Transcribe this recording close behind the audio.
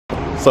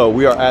So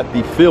we are at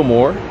the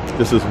Fillmore.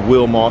 This is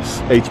Will Moss,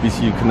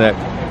 HBCU Connect.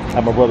 I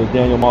have my brother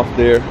Daniel Moss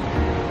there.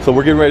 So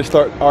we're getting ready to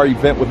start our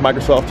event with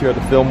Microsoft here at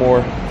the Fillmore.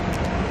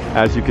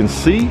 As you can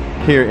see,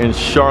 here in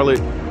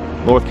Charlotte,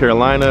 North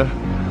Carolina.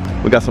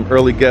 We got some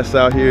early guests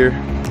out here.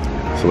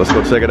 So let's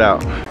go check it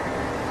out.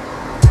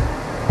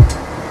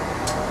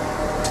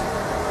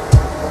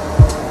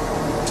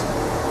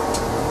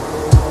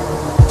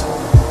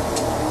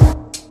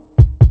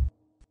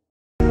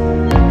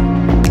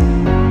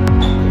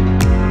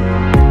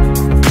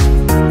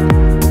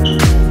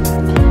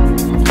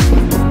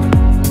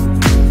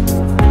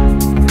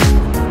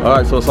 All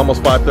right, so it's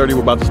almost 5:30.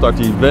 We're about to start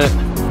the event,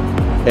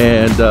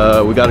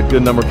 and we got a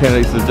good number of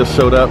candidates that just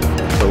showed up.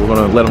 So we're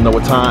gonna let them know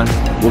what time.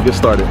 We'll get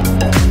started.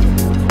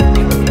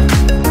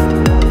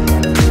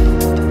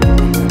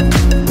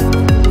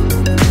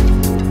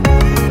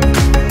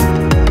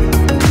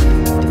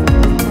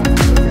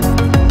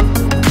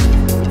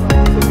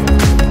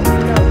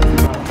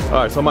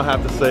 All right, so I'm gonna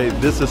have to say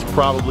this is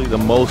probably the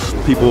most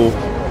people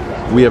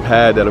we have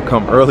had that have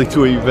come early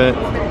to an event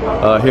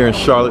here in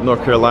Charlotte,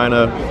 North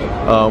Carolina.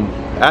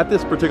 At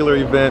this particular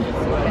event,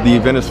 the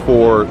event is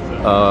for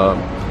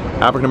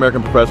African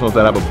American professionals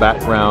that have a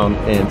background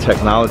in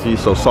technology,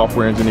 so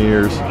software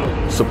engineers,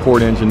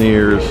 support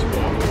engineers,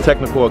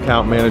 technical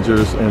account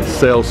managers, and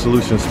sales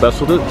solution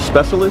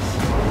specialists.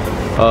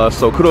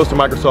 So kudos to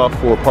Microsoft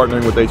for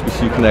partnering with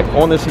HBCU Connect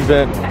on this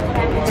event.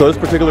 So this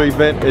particular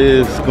event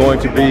is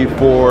going to be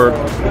for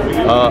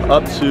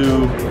up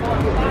to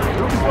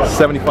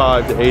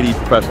 75 to 80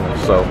 professionals,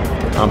 so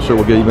I'm sure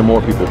we'll get even more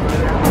people.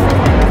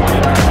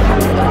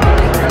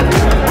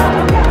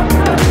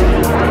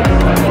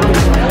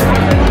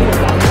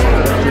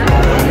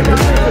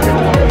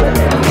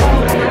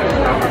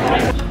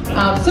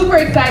 Super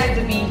excited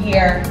to be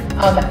here.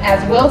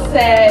 As Will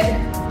said,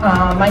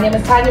 my name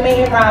is Tanya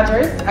Mayhem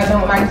Rogers. I've been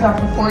with Microsoft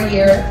for 4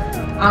 years.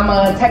 I'm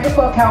a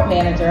technical account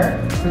manager.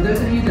 For those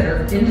of you that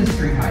are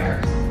industry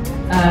hires,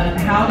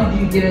 how did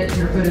you get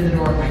your foot in the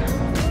door at Microsoft?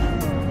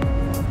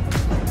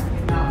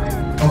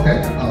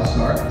 Okay, I'll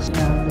start.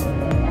 And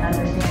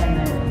understand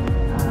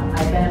that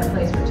I've been in a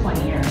place for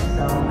 20 years,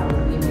 so I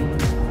was giving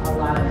a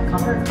lot of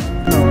comfort.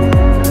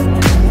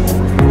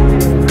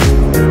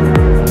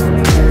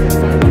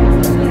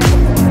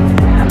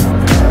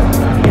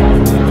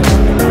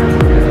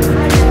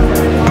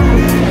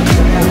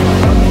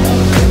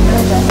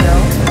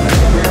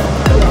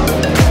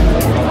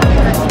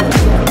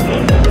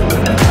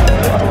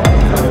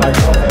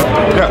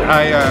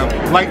 I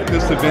like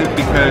this event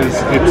because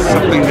it's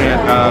something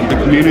that the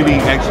community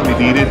actually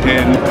needed,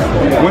 and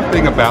one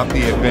thing about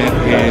the event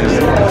is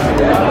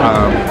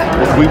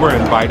we were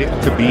invited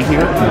to be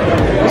here.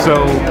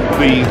 So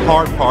the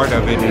hard part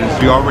of it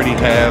is you already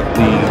have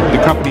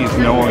the companies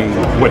knowing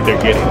what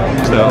they're getting.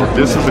 So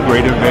this is a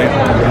great event.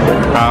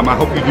 I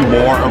hope you do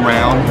more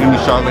around in the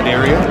Charlotte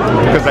area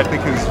because I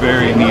think it's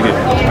very needed,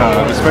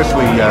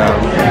 especially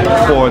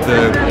for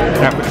the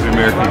African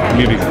American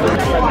community.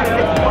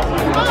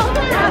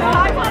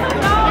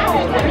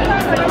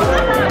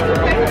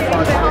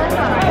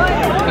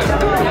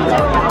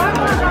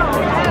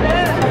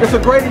 It's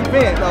a great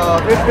event.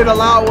 It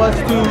allows us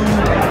to,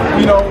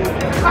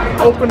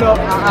 open up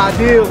our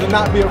ideas and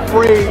not be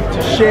afraid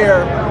to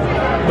share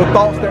the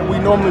thoughts that we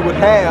normally would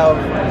have,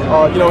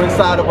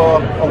 inside of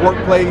a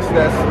workplace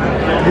that's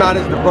not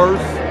as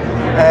diverse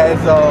as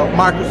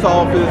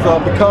Microsoft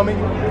is becoming.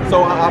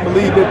 So I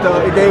believe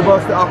it gave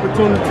us the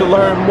opportunity to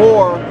learn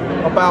more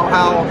about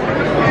how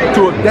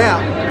to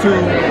adapt to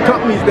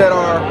companies that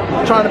are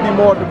trying to be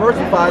more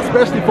diversified,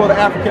 especially for the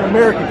African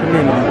American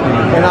community.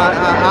 And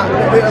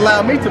it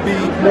allowed me to be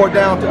more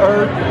down to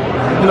earth,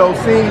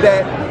 seeing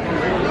that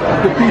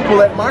the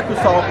people at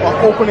Microsoft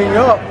are opening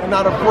up and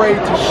not afraid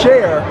to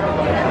share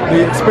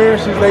the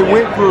experiences they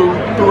went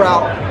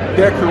throughout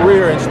their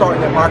career and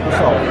starting at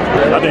Microsoft.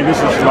 I think this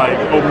is like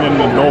opening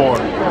the door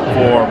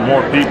for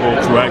more people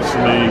to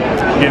actually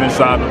get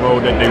inside the role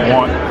that they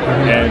want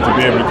and to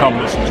be able to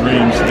accomplish the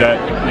dreams that,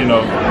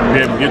 be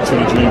able to get to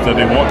the dreams that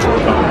they want to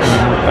accomplish.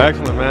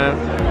 Excellent,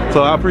 man.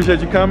 So I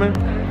appreciate you coming.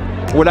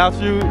 Without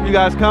you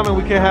guys coming,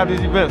 we can't have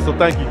these events, so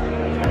thank you.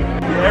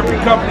 Every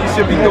company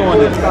should be doing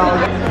this.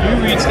 You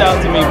reached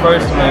out to me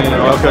personally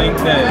on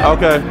LinkedIn.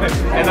 Okay.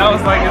 And I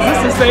was like, is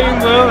this the same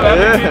Will that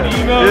I've been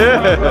getting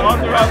emails all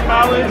throughout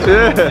college?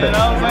 Yeah. And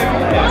I was like,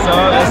 so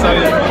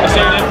I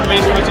shared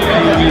information with you,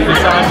 you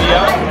signed me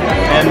up.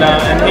 And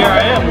here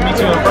I am, we meet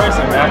you in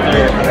person after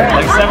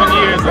like 7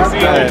 years of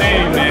seeing your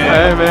name, man.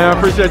 Hey man, I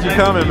appreciate you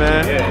coming,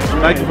 man.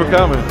 Thank you for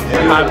coming.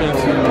 I've been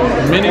to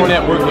many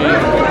networking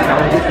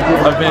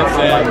events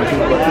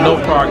and no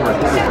progress.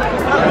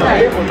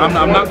 I'm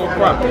not gonna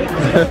cry,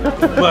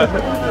 but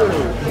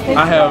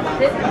I have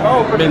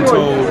been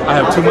told I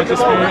have too much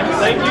experience.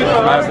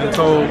 I've been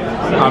told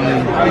I'm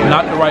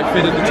not the right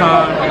fit at the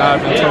time, and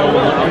I've been told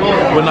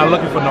we're not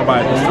looking for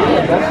nobody this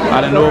time.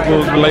 I didn't know if it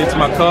was related to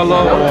my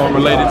color or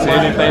related to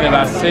anything that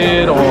I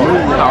said or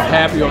how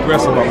happy or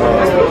aggressive I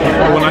was.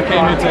 But when I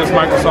came into this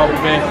Microsoft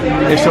event,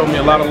 it showed me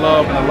a lot of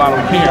love and a lot of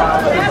caring.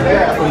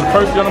 From the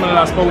first gentleman that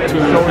I spoke to,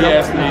 he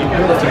asked me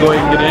to go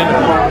ahead and get an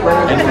interview.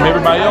 And from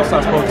everybody else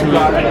I spoke to,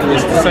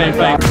 it's the same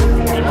thing.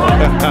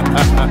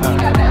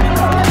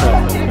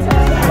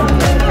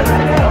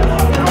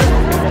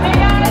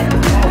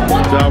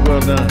 Job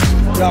well done.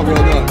 Job well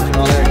done.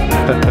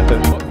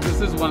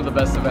 This is one of the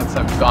best events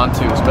I've gone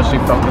to, especially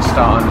focused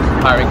on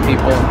hiring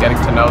people and getting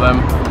to know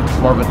them.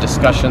 More of a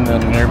discussion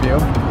than an interview.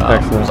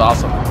 Excellent. It was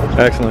awesome.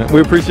 Excellent.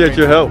 We appreciate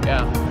your help.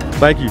 Yeah.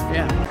 Thank you.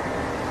 Yeah.